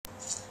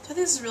I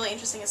think this is really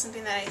interesting. It's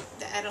something that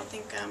I don't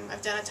think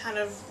I've done a ton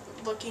of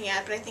looking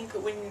at, but I think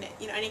when,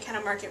 any kind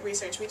of market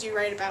research, we do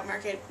write about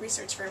market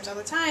research firms all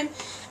the time,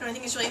 and what I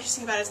think is really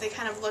interesting about it is they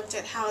kind of looked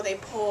at how they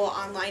poll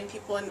online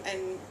people and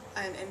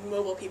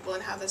mobile people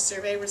and how the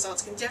survey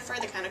results can differ,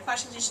 the kind of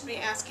questions you should be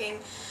asking,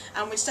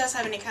 which does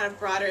have any kind of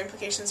broader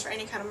implications for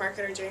any kind of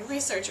marketer doing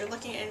research or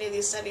looking at any of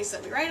these studies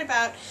that we write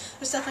about.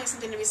 There's definitely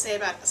something to be said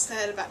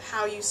about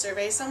how you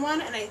survey someone,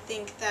 and I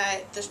think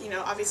that,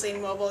 obviously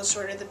mobile is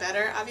shorter the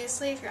better,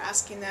 obviously. If you're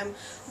asking them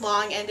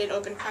long-ended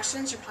open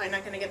questions, you're probably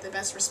not going to get the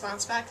best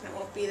response back, and it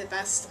won't be the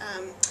best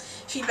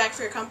feedback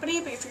for your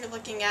company. But if you're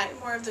looking at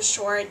more of the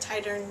short,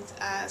 tighter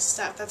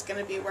stuff, that's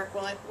going to work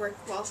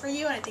well for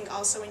you. And I think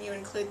also when you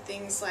include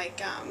things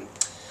like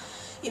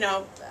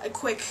a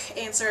quick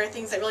answer,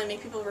 things that really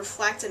make people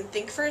reflect and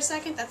think for a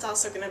second, that's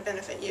also going to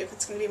benefit you. If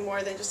it's going to be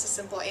more than just a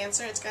simple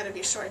answer, it's got to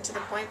be short and to the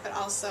point, but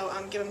also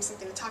give them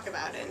something to talk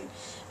about and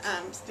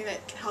something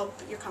that can help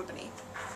your company.